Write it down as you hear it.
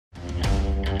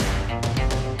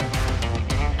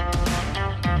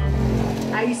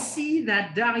I see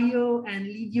that Dario and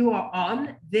Lidio are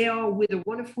on. They are with a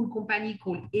wonderful company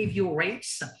called Avio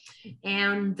Race.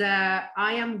 And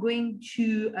I am going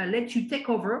to let you take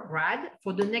over, Brad,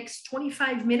 for the next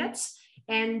 25 minutes.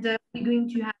 And we're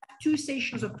going to have two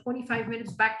sessions of 25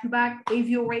 minutes back to back,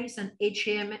 Avio Race and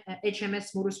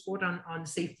HMS Motorsport on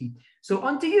safety. So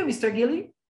on to you, Mr.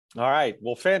 Gilly. All right.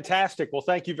 Well, fantastic. Well,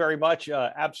 thank you very much.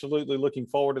 Absolutely looking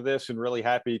forward to this and really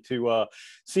happy to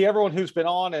see everyone who's been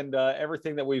on and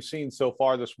everything that we've seen so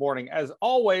far this morning. As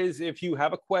always, if you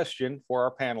have a question for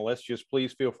our panelists, just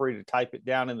please feel free to type it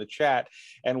down in the chat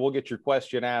and we'll get your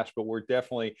question asked. But we're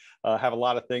definitely have a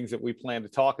lot of things that we plan to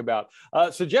talk about.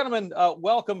 So gentlemen,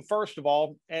 welcome first of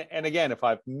all. And again, if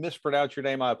I've mispronounced your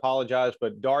name, I apologize.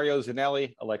 But Dario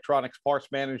Zanelli, Electronics Parts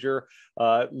Manager,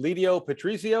 Lidio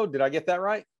Patrizio, did I get that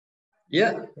right?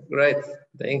 Yeah, right.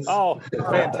 Thanks. Oh,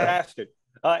 fantastic.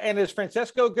 And is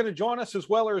Francesco going to join us as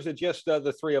well, or is it just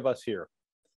the three of us here?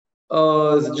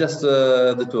 Oh, it's just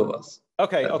the two of us.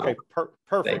 Okay, okay,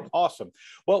 perfect, awesome.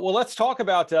 Well, let's talk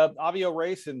about Avio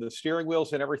Race and the steering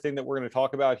wheels and everything that we're going to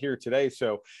talk about here today.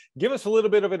 So give us a little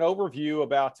bit of an overview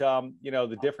about, you know,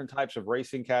 the different types of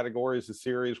racing categories, the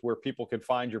series where people can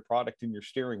find your product and your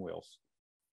steering wheels.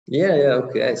 Yeah,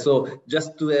 okay. So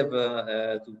just to have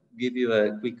to give you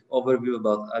a quick overview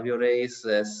about Avio Race,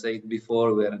 as said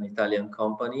before, we are an Italian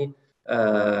company.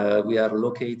 We are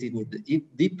located in the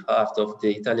deep heart of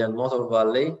the Italian Motor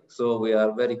Valley. So we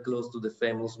are very close to the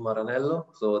famous Maranello,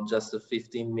 so just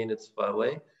 15 minutes far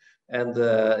away. And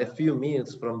a few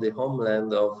minutes from the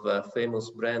homeland of famous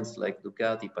brands like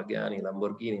Ducati, Pagani,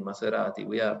 Lamborghini, Maserati.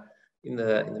 We are in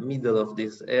the middle of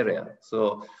this area.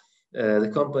 So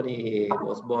the company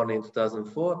was born in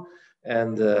 2004,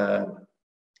 and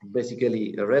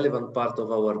basically a relevant part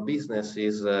of our business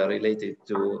is related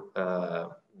to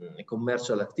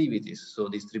commercial activities, so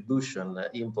distribution,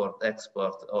 import,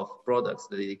 export of products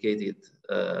dedicated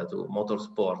to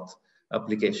motorsport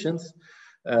applications.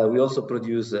 We also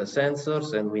produce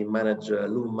sensors, and we manage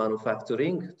loom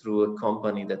manufacturing through a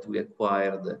company that we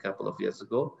acquired a couple of years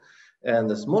ago.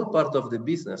 And a small part of the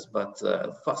business, but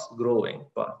fast-growing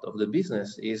part of the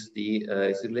business is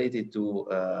related to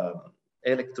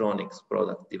electronics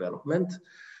product development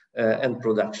and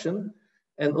production,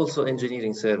 and also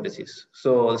engineering services.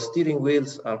 So steering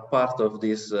wheels are part of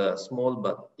this small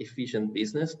but efficient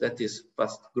business that is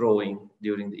fast-growing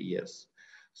during the years.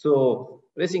 So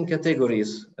racing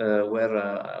categories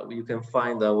where you can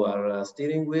find our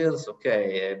steering wheels,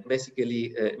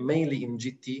 basically mainly in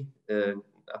GT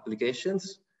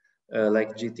applications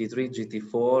like GT3,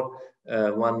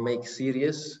 GT4, one make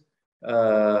series,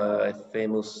 a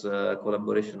famous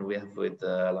collaboration we have with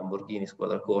Lamborghini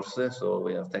Squadra Corse. So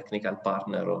we are technical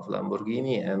partner of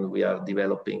Lamborghini, and we are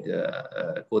developing,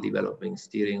 co-developing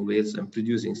steering wheels and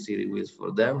producing steering wheels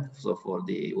for them. So for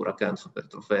the Huracan Super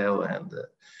Trofeo and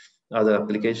other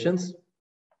applications.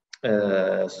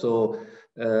 Other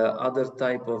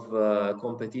type of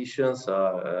competitions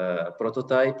are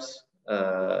prototypes,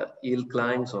 hill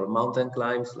climbs or mountain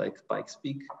climbs like Pikes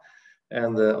Peak,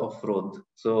 and off-road.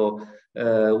 So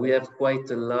we have quite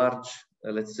a large,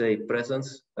 let's say,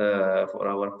 presence for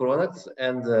our products,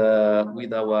 and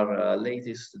with our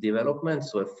latest development,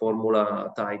 so a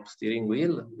Formula type steering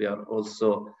wheel, we are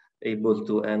also able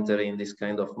to enter in this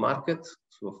kind of market,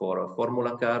 so for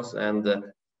Formula cars and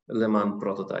Le Mans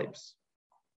prototypes.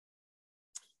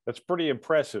 That's pretty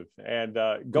impressive. And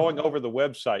going over the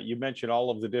website, you mentioned all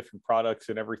of the different products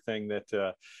and everything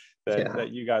that that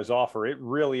you guys offer. It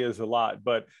really is a lot.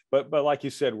 But like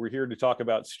you said, we're here to talk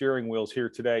about steering wheels here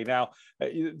today. Now,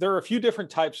 there are a few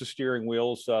different types of steering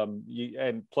wheels,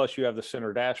 and plus you have the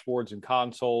center dashboards and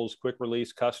consoles, quick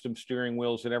release, custom steering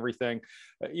wheels, and everything.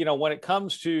 You know, when it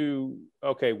comes to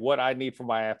what I need for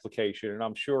my application, and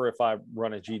I'm sure if I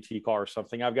run a GT car or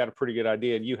something, I've got a pretty good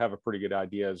idea, and you have a pretty good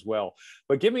idea as well.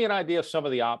 But give me an idea of some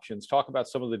of the options. Talk about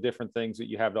some of the different things that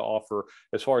you have to offer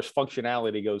as far as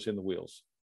functionality goes in the wheels.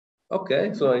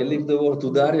 Okay, so I leave the word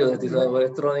to Dario, that is our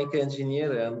electronic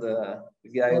engineer and the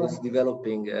guy who's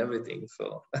developing everything.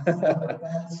 So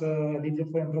thanks,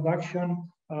 Lidio, for introduction.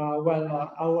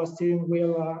 Our steering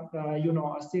wheel,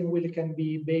 a steering wheel can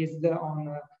be based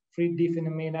on three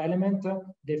different main elements: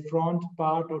 the front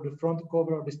part or the front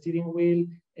cover of the steering wheel,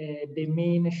 the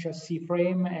main chassis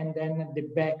frame, and then the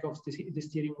back of the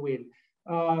steering wheel.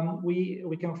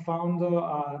 We can find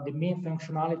the main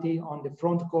functionality on the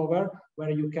front cover,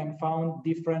 where you can find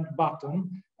different buttons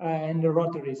and the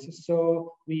rotaries.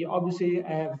 So we obviously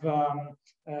have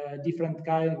different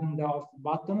kind of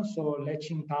buttons, so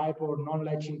latching type or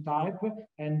non-latching type,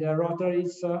 and the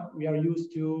rotaries we are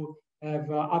used to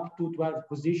have up to 12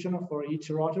 positions for each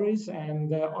rotaries,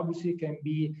 and obviously can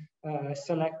be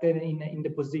selected in the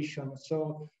position.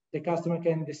 So the customer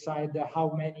can decide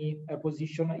how many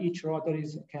positions each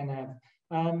rotaries can have.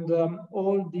 And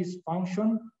all these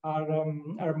functions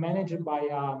are managed by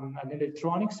an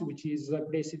electronics, which is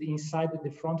placed inside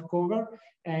the front cover.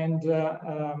 And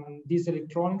this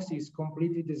electronics is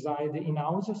completely designed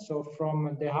in-house. So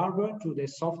from the hardware to the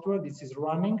software, this is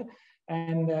running.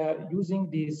 And using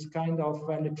this kind of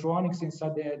electronics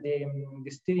inside the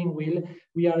steering wheel,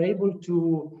 we are able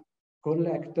to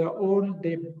collect all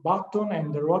the button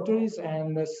and the rotaries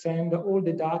and send all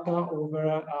the data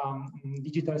over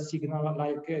digital signal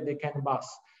like the CAN bus.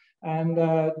 And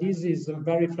this is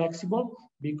very flexible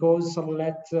because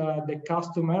let the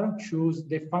customer choose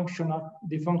the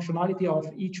functionality of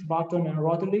each button and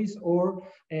rotaries, or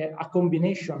a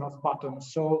combination of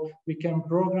buttons. So we can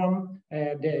program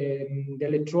the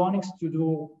electronics to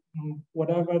do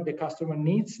whatever the customer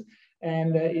needs,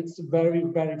 and it's very,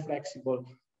 very flexible.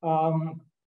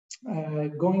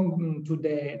 Going to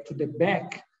the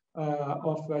back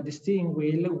of the steering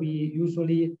wheel, we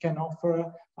usually can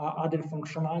offer other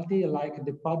functionality like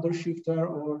the paddle shifter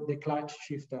or the clutch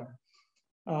shifter.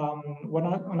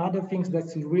 One other thing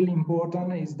that's really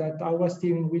important is that our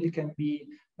steering wheel can be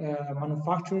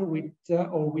manufactured with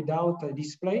or without a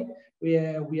display. We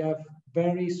have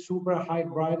very super high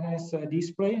brightness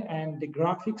display, and the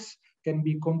graphics can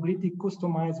be completely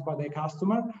customized by the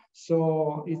customer.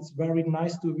 So it's very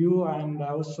nice to view, and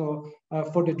also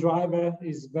for the driver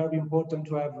is very important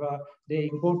to have the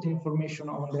important information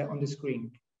on the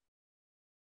screen.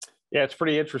 Yeah, it's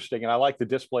pretty interesting. And I like the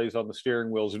displays on the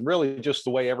steering wheels and really just the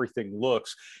way everything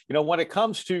looks. You know, when it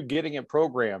comes to getting it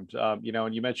programmed, you know,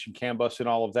 and you mentioned CAN bus and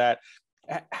all of that,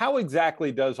 how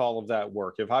exactly does all of that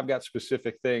work? If I've got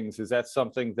specific things, is that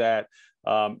something that,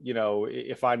 you know,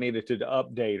 if I needed to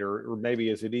update, or maybe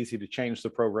is it easy to change the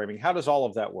programming? How does all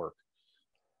of that work?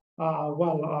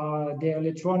 The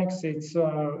electronics, it's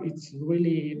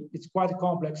quite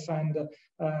complex, and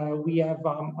we have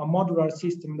a modular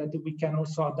system that we can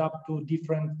also adapt to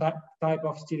different type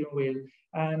of steering wheel.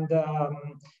 And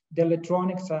the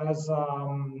electronics has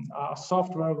a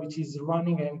software which is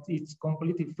running, and it's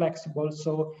completely flexible.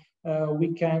 So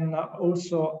we can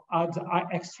also add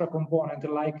extra component,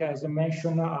 like as I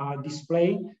mentioned, a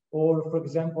display, or for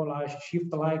example, a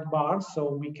shift light bar.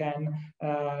 So we can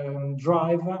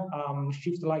drive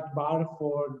shift light bar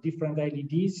for different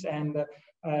LEDs, and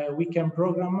we can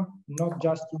program not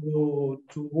just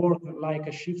to work like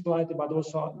a shift light, but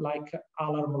also like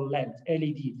alarm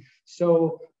LED.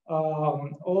 So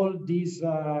all these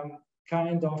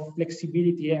kind of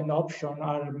flexibility and option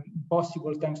are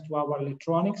possible thanks to our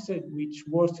electronics, which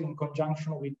works in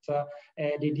conjunction with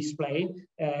the display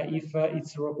if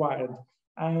it's required.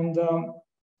 And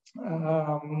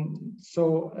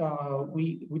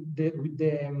with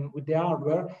the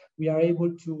hardware, we are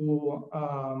able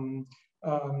to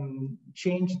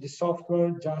change the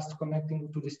software just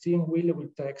connecting to the steering wheel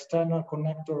with the external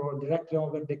connector or directly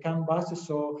over the CAN bus.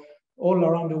 So all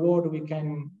around the world, we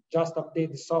can just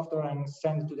update the software and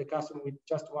send it to the customer with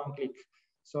just one click.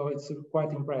 So it's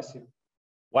quite impressive.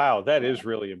 Wow, that is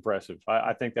really impressive.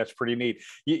 I think that's pretty neat.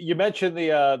 You mentioned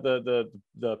the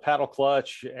paddle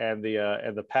clutch and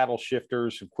the paddle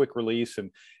shifters and quick release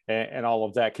and all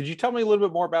of that. Could you tell me a little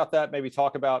bit more about that? Maybe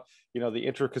talk about, you know, the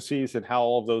intricacies and how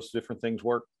all of those different things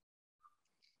work.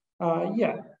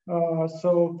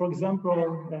 So for example,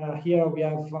 here we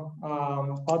have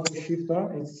paddle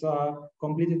shifter. It's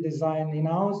completely designed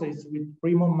in-house. It's with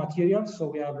premium materials. So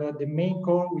we have the main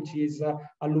core, which is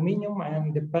aluminum,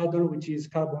 and the pedal, which is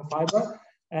carbon fiber.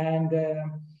 And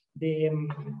the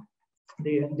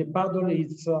paddle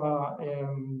is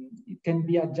it can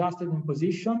be adjusted in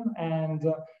position, and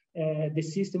the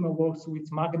system works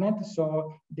with magnet.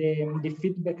 So the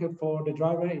feedback for the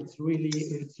driver, it's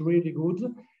really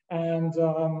good. And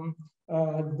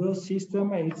those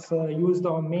system is used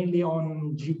mainly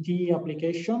on GT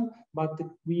application, but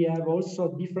we have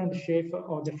also different shape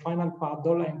of the final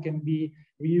paddle and can be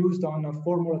reused on a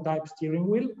Formula type steering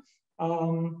wheel.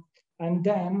 And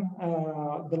then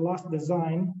the last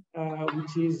design,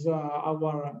 which is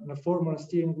our Formula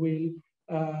steering wheel,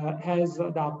 has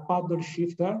the paddle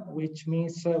shifter, which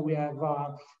means we have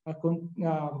a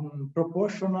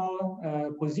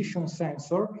proportional position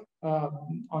sensor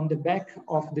on the back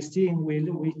of the steering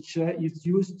wheel, which is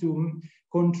used to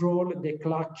control the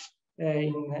clutch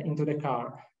into the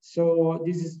car. So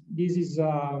this is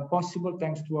possible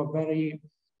thanks to a very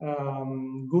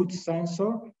good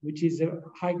sensor, which is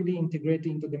highly integrated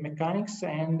into the mechanics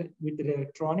and with the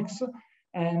electronics,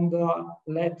 and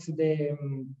lets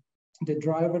the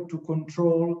driver to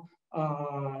control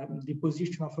the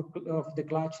position of the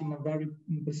clutch in a very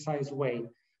precise way.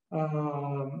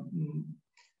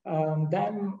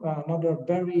 Then another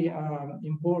very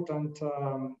important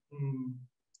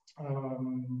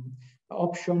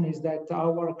option is that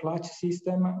our clutch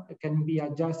system can be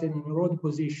adjusted in road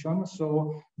position,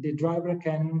 so the driver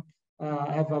can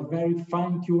have a very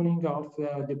fine tuning of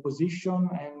the position,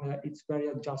 and it's very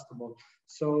adjustable.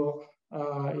 So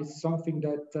it's something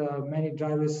that many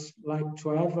drivers like to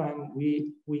have, and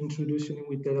we introduced it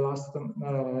with the last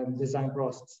design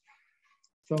process.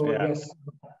 So yeah. Yes.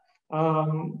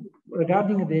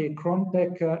 Regarding the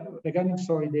Chrontec, the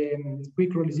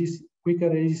quick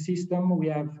release system, we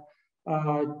have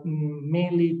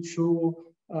mainly two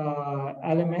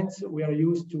elements we are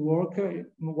used to work.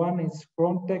 One is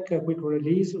Chrontec quick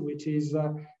release, which is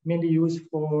mainly used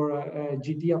for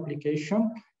GT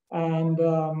application, and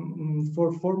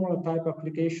for formula type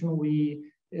application we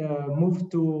moved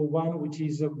to one which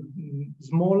is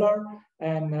smaller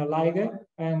and lighter,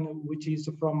 and which is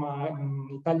from an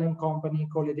Italian company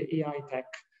called the AI Tech.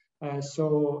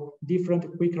 So different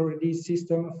quick release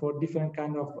system for different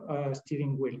kind of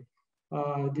steering wheel.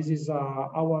 This is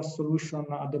our solution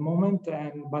at the moment,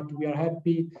 but we are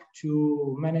happy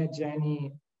to manage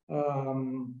any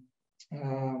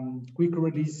quick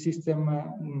release system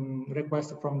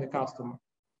request from the customer.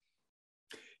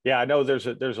 Yeah, I know there's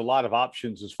a lot of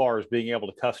options as far as being able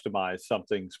to customize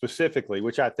something specifically,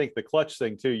 which I think the clutch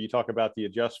thing too, you talk about the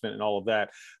adjustment and all of that,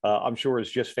 I'm sure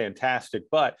is just fantastic.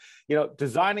 But, you know,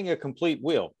 designing a complete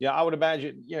wheel, yeah, I would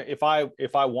imagine, you know, if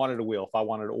I wanted a wheel, if I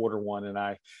wanted to order one and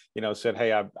I, you know, said,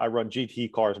 hey, I run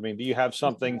GT cars, I mean, do you have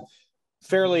something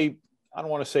fairly, I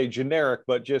don't want to say generic,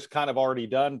 but just kind of already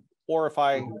done? Or if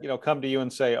I, you know, come to you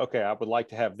and say, okay, I would like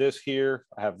to have this here,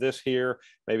 I have this here,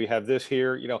 maybe have this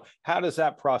here, you know, how does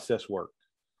that process work?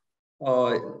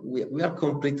 We are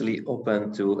completely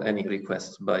open to any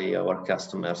requests by our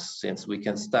customers, since we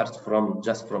can start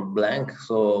just from blank.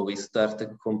 So we start a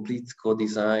complete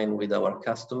co-design with our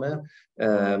customer.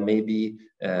 Maybe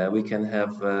we can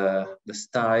have the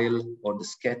style or the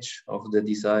sketch of the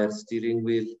desired steering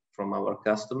wheel from our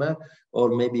customer, or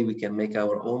maybe we can make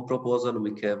our own proposal.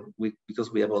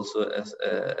 Because we have also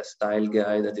a style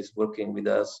guy that is working with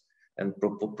us and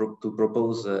to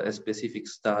propose a specific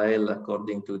style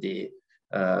according to the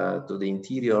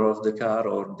interior of the car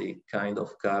or the kind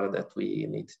of car that we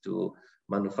need to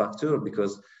manufacture.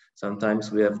 Because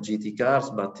sometimes we have GT cars,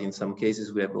 but in some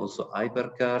cases we have also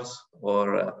hypercars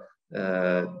or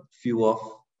few of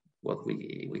what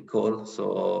we call,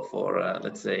 so for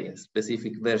let's say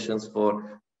specific versions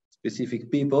for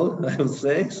specific people, I would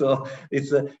say. So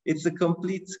it's a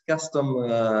complete custom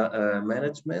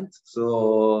management.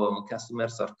 So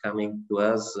customers are coming to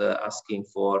us asking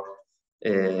for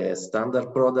a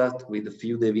standard product with a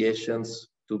few deviations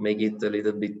to make it a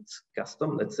little bit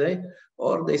custom, let's say,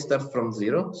 or they start from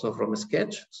zero, so from a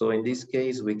sketch. So in this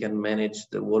case, we can manage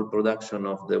the whole production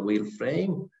of the wheel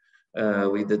frame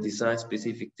with the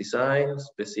specific,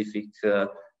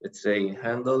 let's say,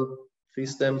 handle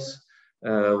systems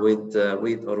with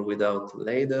or without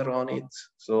leather on it.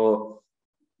 So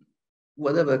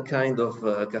whatever kind of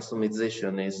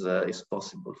customization is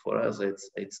possible for us,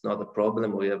 it's not a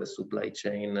problem. We have a supply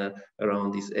chain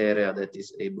around this area that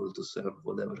is able to serve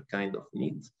whatever kind of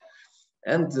needs.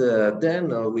 And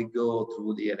then we go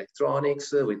through the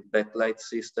electronics with backlight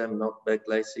system, not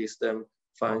backlight system,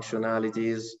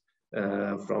 functionalities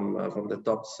from the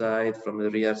top side, from the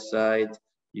rear side.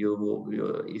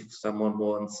 If someone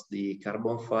wants the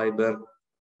carbon fiber,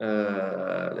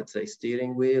 let's say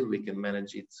steering wheel, we can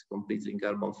manage it completely in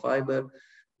carbon fiber.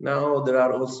 Now there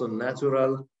are also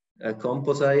natural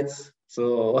composites,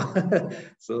 so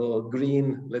so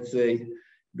green, let's say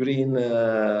green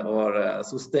or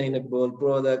sustainable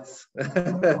products,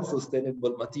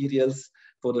 sustainable materials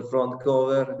for the front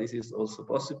cover. This is also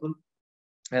possible.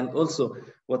 And also,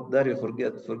 what Dario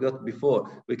forgot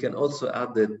before, we can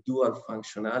add the dual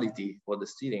functionality for the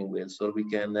steering wheel. So we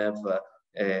can have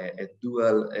a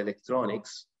dual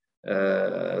electronics.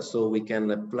 So we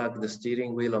can plug the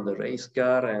steering wheel on the race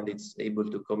car, and it's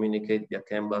able to communicate via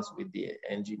CAN bus with the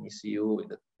engine ECU,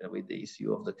 with the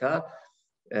ECU of the car.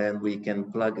 And we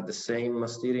can plug the same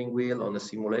steering wheel on a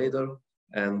simulator,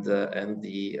 and so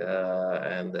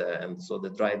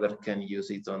the driver can use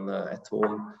it at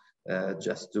home.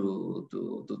 Just to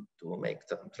make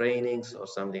some trainings or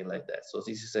something like that. So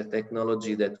this is a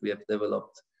technology that we have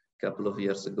developed a couple of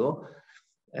years ago,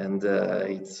 and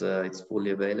it's fully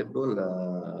available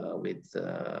with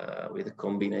a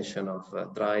combination of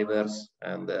drivers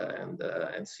and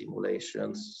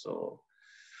simulations.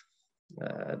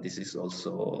 this is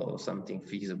also something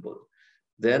feasible.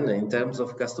 Then in terms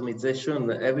of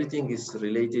customization, everything is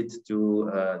related to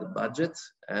the budget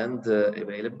and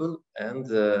available and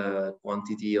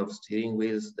quantity of steering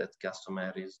wheels that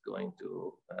customer is going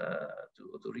to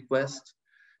request.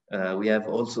 We have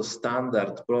also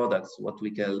standard products. What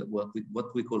we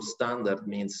call standard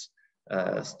means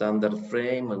standard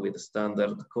frame with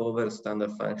standard cover,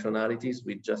 standard functionalities.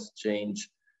 We just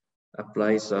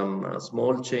apply some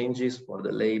small changes for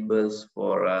the labels,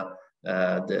 for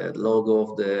the logo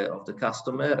of the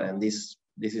customer, and this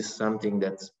is something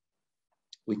that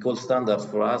we call standard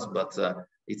for us, but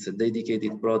it's a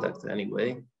dedicated product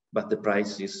anyway. But the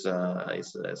price is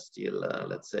still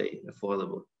let's say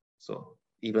affordable. So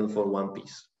even for one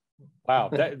piece. Wow,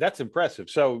 that's impressive.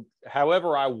 So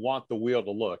however I want the wheel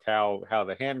to look, how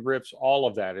the hand grips, all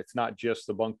of that, it's not just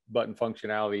the button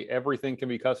functionality, everything can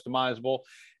be customizable.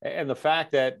 And the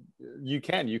fact that you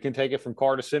can take it from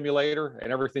car to simulator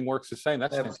and everything works the same,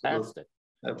 that's fantastic.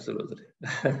 Absolutely.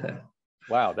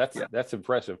 Wow, that's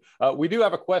impressive. We do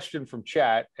have a question from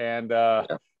chat, and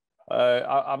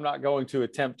I'm not going to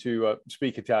attempt to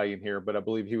speak Italian here, but I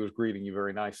believe he was greeting you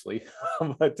very nicely.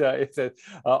 But it says,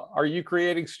 are you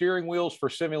creating steering wheels for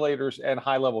simulators and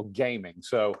high-level gaming?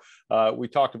 So we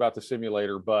talked about the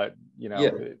simulator, but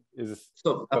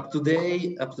so up to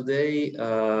date,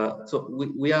 so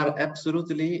we are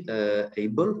absolutely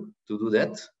able to do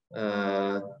that.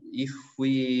 If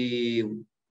we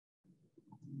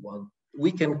want.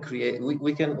 We can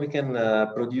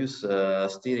produce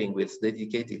steering wheels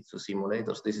dedicated to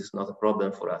simulators. This is not a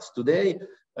problem for us. Today,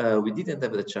 we didn't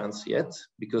have the chance yet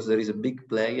because there is a big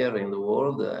player in the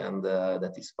world, and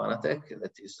that is Fanatec,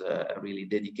 that is really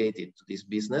dedicated to this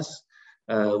business.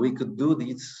 We could do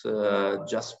this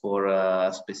just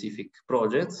for specific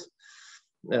projects.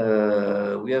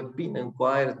 We have been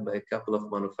inquired by a couple of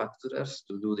manufacturers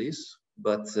to do this,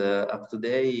 but up to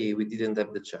today we didn't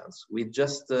have the chance. We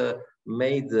just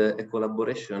made a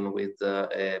collaboration with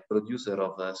a producer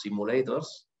of simulators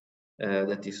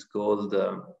that is called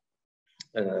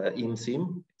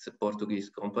InSim. It's a Portuguese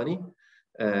company,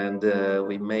 and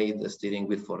we made the steering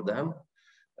wheel for them.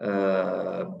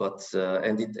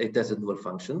 And it has a dual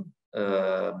function,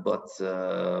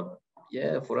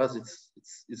 yeah, for us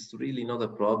it's really not a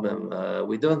problem.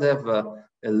 We don't have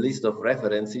a list of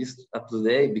references up to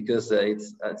date because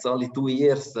it's only 2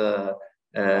 years,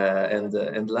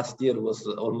 and last year was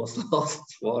almost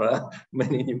lost for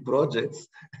many new projects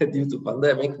due to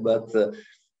pandemic. But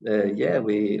yeah,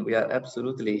 we are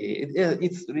absolutely.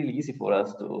 It's really easy for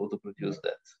us to produce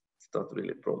that. It's not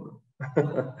really a problem.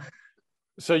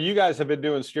 So you guys have been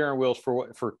doing steering wheels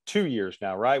for 2 years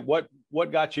now, right? What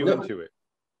got you into it?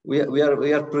 We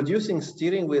are producing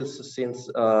steering wheels since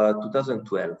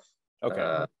 2012.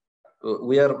 Okay.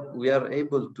 We are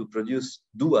able to produce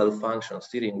dual function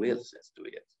steering wheels since 2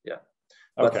 years. Yeah.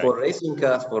 But okay. for racing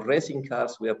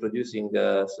cars, we are producing.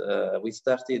 We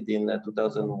started in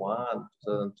 2001,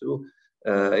 2002,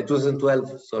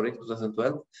 2012. Sorry,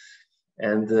 2012,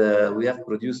 and we have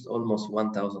produced almost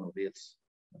 1,000 wheels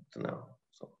up to now.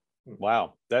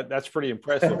 Wow, that's pretty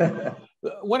impressive.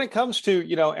 When it comes to,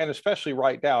 and especially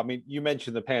right now, I mean, you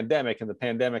mentioned the pandemic, and the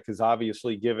pandemic has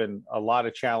obviously given a lot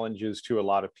of challenges to a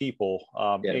lot of people,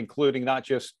 including not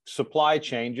just supply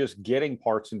chain, just getting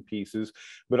parts and pieces,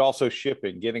 but also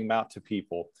shipping, getting them out to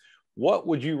people. What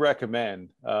would you recommend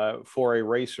for a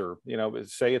racer?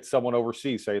 Say it's someone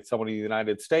overseas, say it's someone in the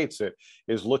United States that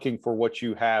is looking for what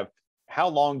you have. How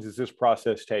long does this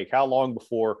process take? How long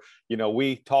before,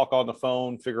 we talk on the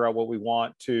phone, figure out what we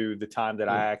want, to the time that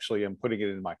I actually am putting it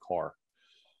in my car?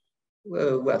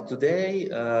 Well, today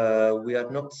we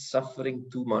are not suffering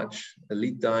too much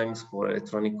lead times for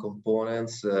electronic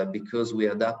components because we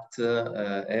adapt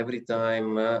every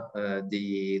time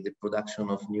the production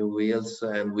of new wheels,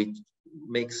 and we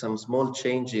make some small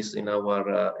changes in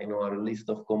our list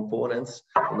of components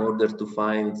in order to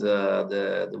find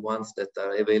the ones that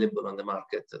are available on the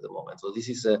market at the moment. So this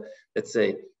is let's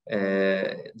say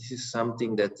this is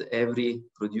something that every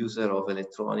producer of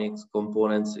electronics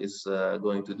components is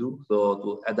going to do, so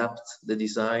to adapt the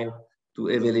design to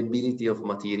availability of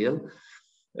material.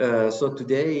 So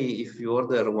today, if you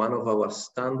order one of our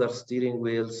standard steering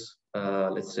wheels,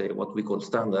 let's say what we call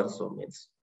standard, so means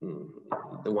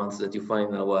the ones that you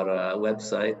find on our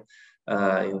website,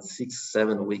 in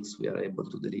 6-7 weeks we are able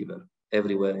to deliver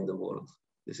everywhere in the world.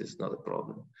 This is not a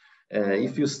problem.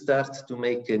 If you start to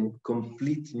make a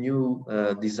complete new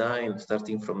design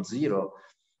starting from zero,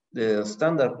 the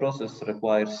standard process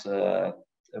requires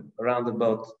around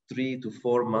about 3 to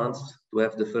 4 months to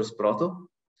have the first proto.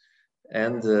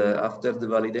 And after the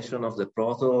validation of the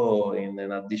proto, in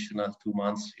an additional 2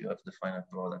 months, you have the final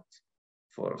product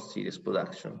for series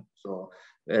production. So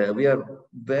we are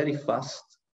very fast,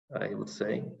 I would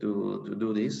say, to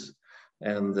do this.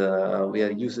 And we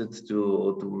are used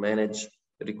to manage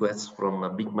requests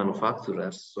from big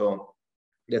manufacturers, so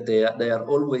that they are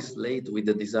always late with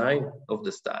the design of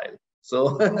the style.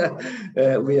 So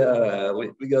we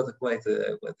got quite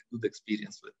a good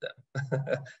experience with them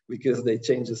because they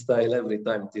change the style every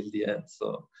time till the end.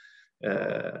 So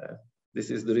this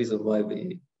is the reason why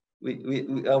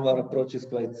our approach is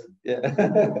quite,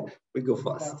 we go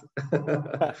fast.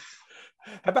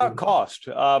 How about cost?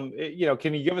 You know,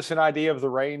 can you give us an idea of the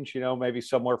range, you know, maybe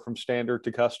somewhere from standard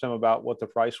to custom about what the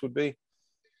price would be?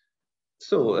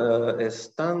 So a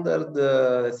standard,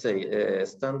 let's say, a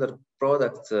standard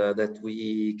product that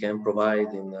we can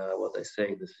provide in what I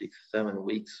say, the 6-7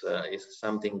 weeks is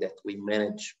something that we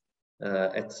manage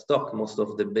at stock, most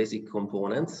of the basic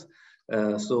components.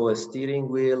 So a steering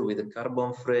wheel with a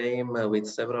carbon frame with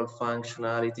several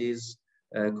functionalities,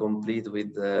 complete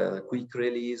with quick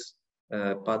release,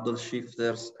 paddle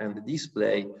shifters, and the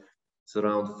display. It's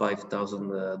around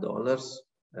 $5,000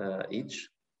 each.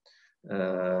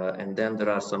 And then there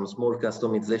are some small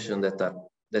customization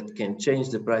that can change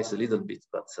the price a little bit,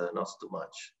 but not too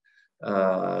much.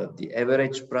 The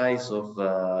average price of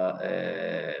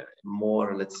a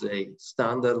more, let's say,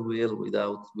 standard wheel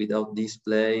without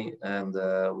display and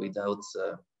without,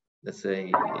 let's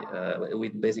say,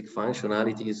 with basic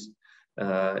functionalities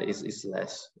is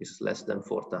less than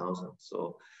 4,000.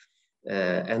 So,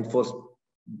 and for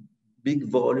big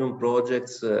volume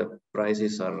projects,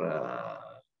 prices are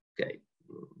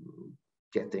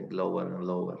getting lower and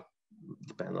lower.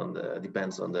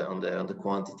 Depends on the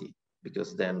quantity,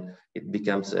 because then it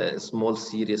becomes a small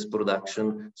series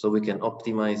production, so we can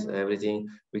optimize everything.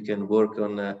 We can work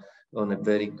on a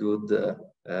very good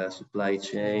supply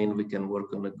chain. We can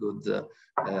work on a good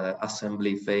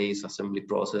assembly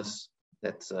process.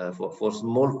 That for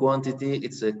small quantity,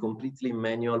 it's a completely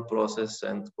manual process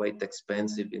and quite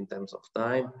expensive in terms of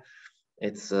time.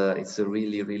 It's a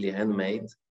really handmade.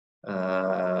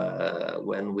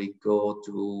 When we go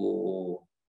to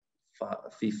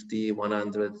 50,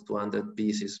 100, 200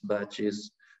 pieces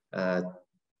batches,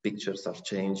 pictures are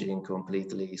changing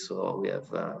completely. So we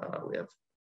have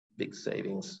big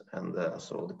savings, and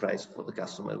so the price for the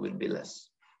customer will be less.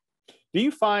 Do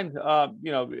you find,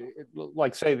 you know,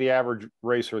 like say the average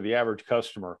racer, the average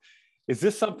customer, is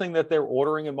this something that they're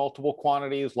ordering in multiple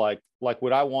quantities? Like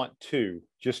would I want 2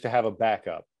 just to have a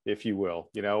backup, if you will,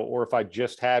 you know, or if I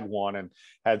just had one and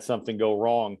had something go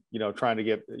wrong, you know, trying to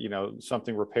get, you know,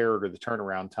 something repaired or the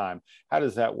turnaround time, how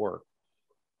does that work?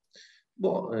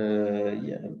 Well,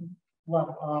 yeah.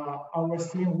 Well, our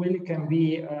steering wheel can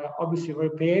be obviously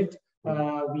repaired.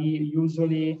 We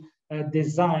usually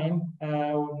design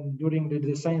during the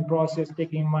design process,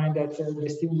 taking in mind that the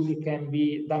steering wheel can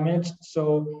be damaged.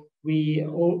 So we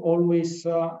always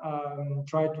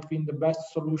try to find the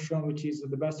best solution, which is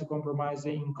the best compromise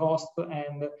in cost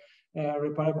and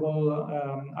repairable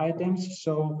items.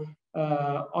 So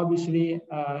obviously,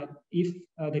 if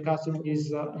the customer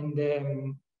is in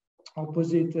the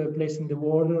opposite place in the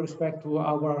world with respect to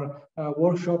our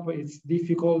workshop, it's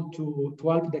difficult to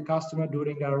help the customer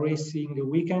during a racing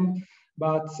weekend,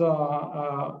 but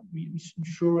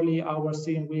surely our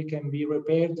steering wheel can be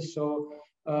repaired. So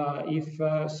if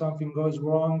something goes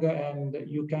wrong and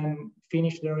you can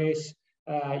finish the race,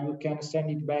 you can send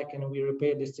it back and we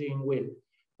repair the steering wheel.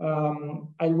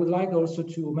 I would like also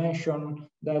to mention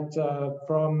that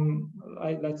from,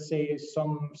 let's say,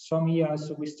 some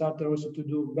years, we started also to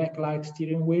do backlight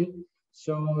steering wheel.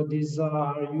 So these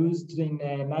are used in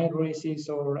night races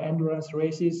or endurance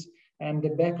races. And the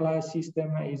backlight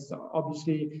system is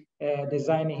obviously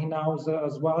designed in-house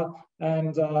as well.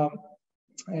 And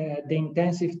the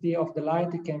intensity of the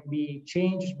light can be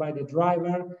changed by the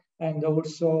driver, and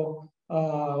also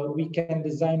we can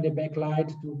design the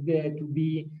backlight to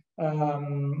be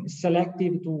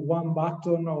selective to one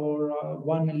button or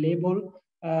one label,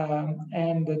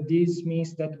 and this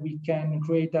means that we can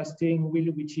create a steering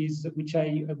wheel which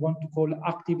I want to call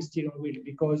active steering wheel,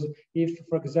 because if,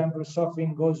 for example,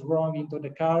 something goes wrong into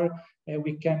the car,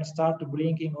 we can start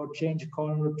blinking or change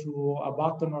color to a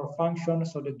button or function,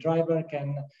 so the driver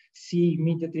can see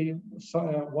immediately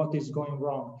what is going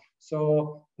wrong.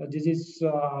 So this is,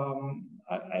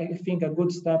 I think, a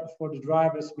good step for the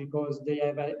drivers, because they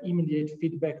have an immediate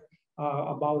feedback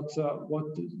about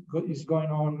what is going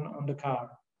on the car.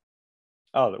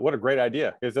 Oh, what a great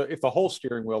idea. If the whole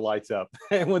steering wheel lights up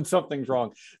and when something's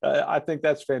wrong, I think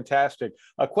that's fantastic.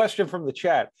 A question from the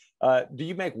chat. do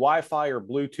you make Wi-Fi or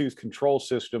Bluetooth control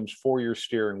systems for your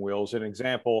steering wheels? An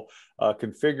example, a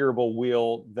configurable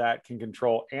wheel that can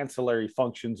control ancillary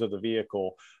functions of the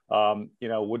vehicle. You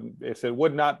know, it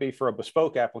would not be for a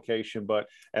bespoke application, but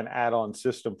an add-on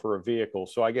system for a vehicle.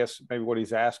 So I guess maybe what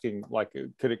he's asking, like,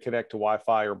 could it connect to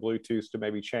Wi-Fi or Bluetooth to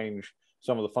maybe change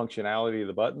some of the functionality of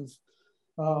the buttons?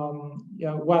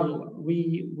 Yeah, well,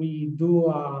 we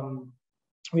do.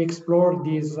 We explored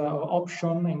this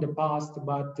option in the past,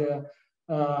 but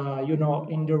you know,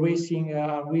 in the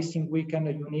racing weekend,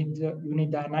 you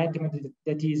need an item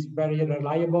that is very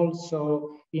reliable.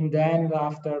 So in the end,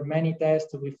 after many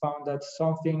tests, we found that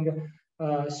sometimes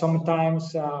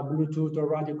Bluetooth or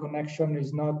radio connection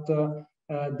is not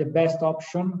the best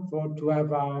option to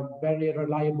have a very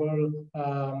reliable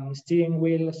steering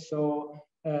wheel. So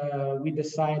we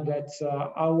decide that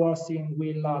our steering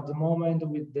wheel at the moment,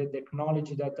 with the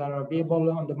technology that are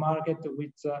available on the market,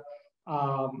 with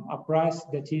a price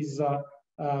that is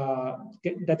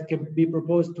that can be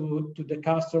proposed to the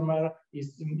customer,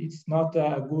 it's not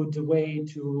a good way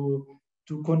to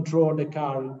control the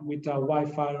car with a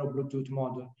Wi-Fi or Bluetooth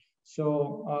model.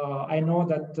 So I know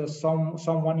that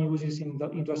someone uses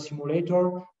into a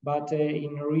simulator, but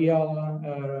in a real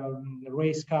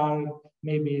race car,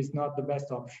 maybe it's not the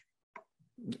best option.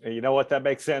 You know what? That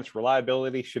makes sense.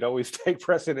 Reliability should always take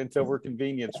precedence over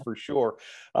convenience, for sure.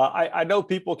 I know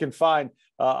people can find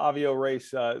Avio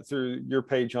Race through your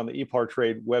page on the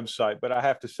ePartrade website, but I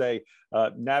have to say,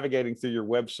 navigating through your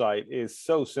website is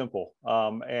so simple.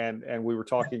 And we were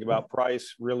talking about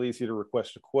price, real easy to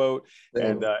request a quote,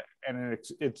 and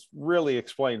it's really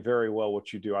explained very well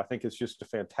what you do. I think it's just a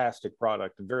fantastic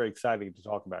product and very exciting to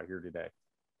talk about here today.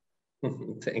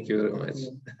 Thank you very much.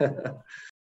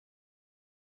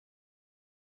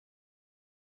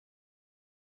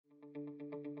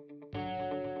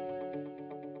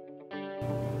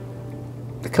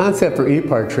 The concept for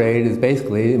ePartrade is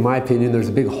basically, in my opinion, there's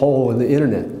a big hole in the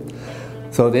internet.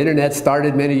 So the internet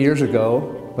started many years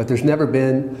ago, but there's never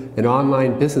been an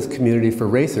online business community for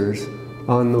racers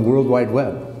on the World Wide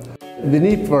Web. The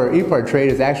need for ePartrade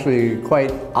is actually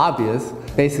quite obvious.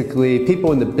 Basically,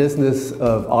 people in the business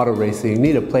of auto racing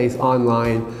need a place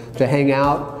online to hang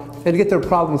out and get their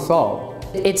problems solved.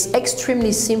 It's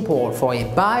extremely simple for a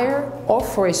buyer or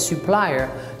for a supplier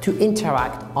to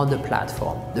interact on the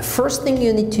platform. The first thing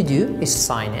you need to do is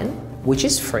sign in, which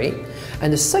is free.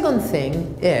 And the second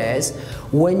thing is,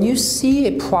 when you see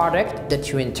a product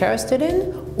that you're interested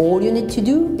in, all you need to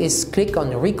do is click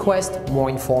on request more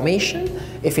information.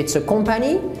 If it's a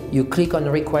company, you click on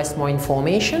request more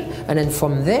information, and then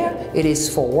from there, it is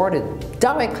forwarded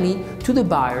directly to the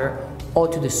buyer or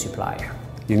to the supplier.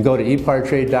 You can go to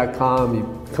ePartrade.com, you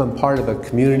become part of a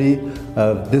community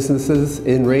of businesses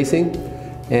in racing,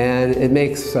 and it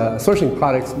makes sourcing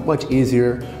products much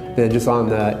easier than just on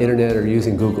the internet or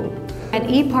using Google. At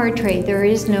ePartrade, there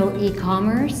is no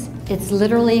e-commerce. It's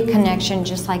literally a connection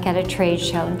just like at a trade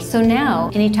show. So now,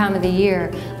 any time of the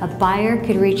year, a buyer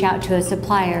could reach out to a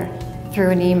supplier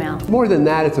through an email. More than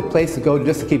that, it's a place to go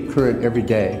just to keep current every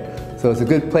day. So it's a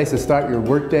good place to start your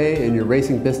workday in your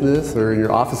racing business or in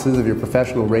your offices of your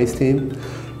professional race team.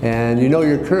 And you know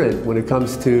you're current when it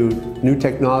comes to new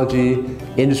technology,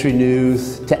 industry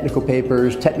news, technical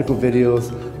papers, technical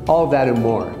videos, all of that and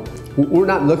more. We're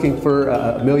not looking for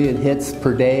a million hits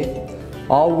per day.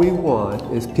 All we want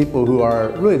is people who are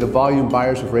really the volume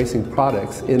buyers of racing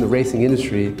products in the racing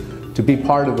industry to be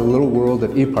part of the little world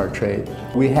of ePartrade.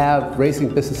 We have racing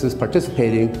businesses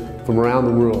participating from around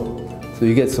the world. So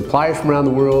you get suppliers from around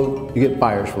the world, you get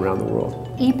buyers from around the world.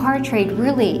 ePartrade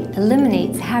really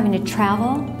eliminates having to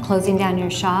travel, closing down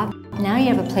your shop. Now you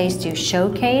have a place to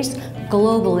showcase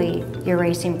globally your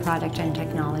racing product and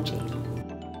technology.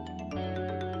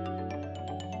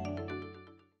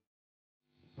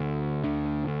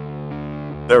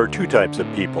 There are two types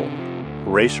of people,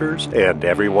 racers and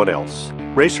everyone else.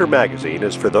 Racer Magazine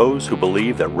is for those who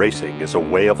believe that racing is a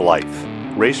way of life.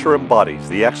 Racer embodies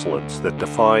the excellence that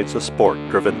defines a sport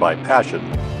driven by passion,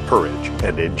 courage,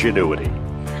 and ingenuity.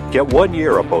 Get 1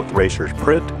 year of both Racer's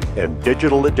print and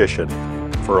digital edition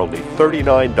for only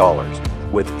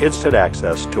 $39 with instant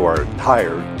access to our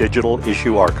entire digital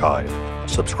issue archive.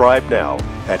 Subscribe now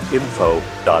at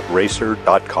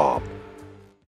info.racer.com.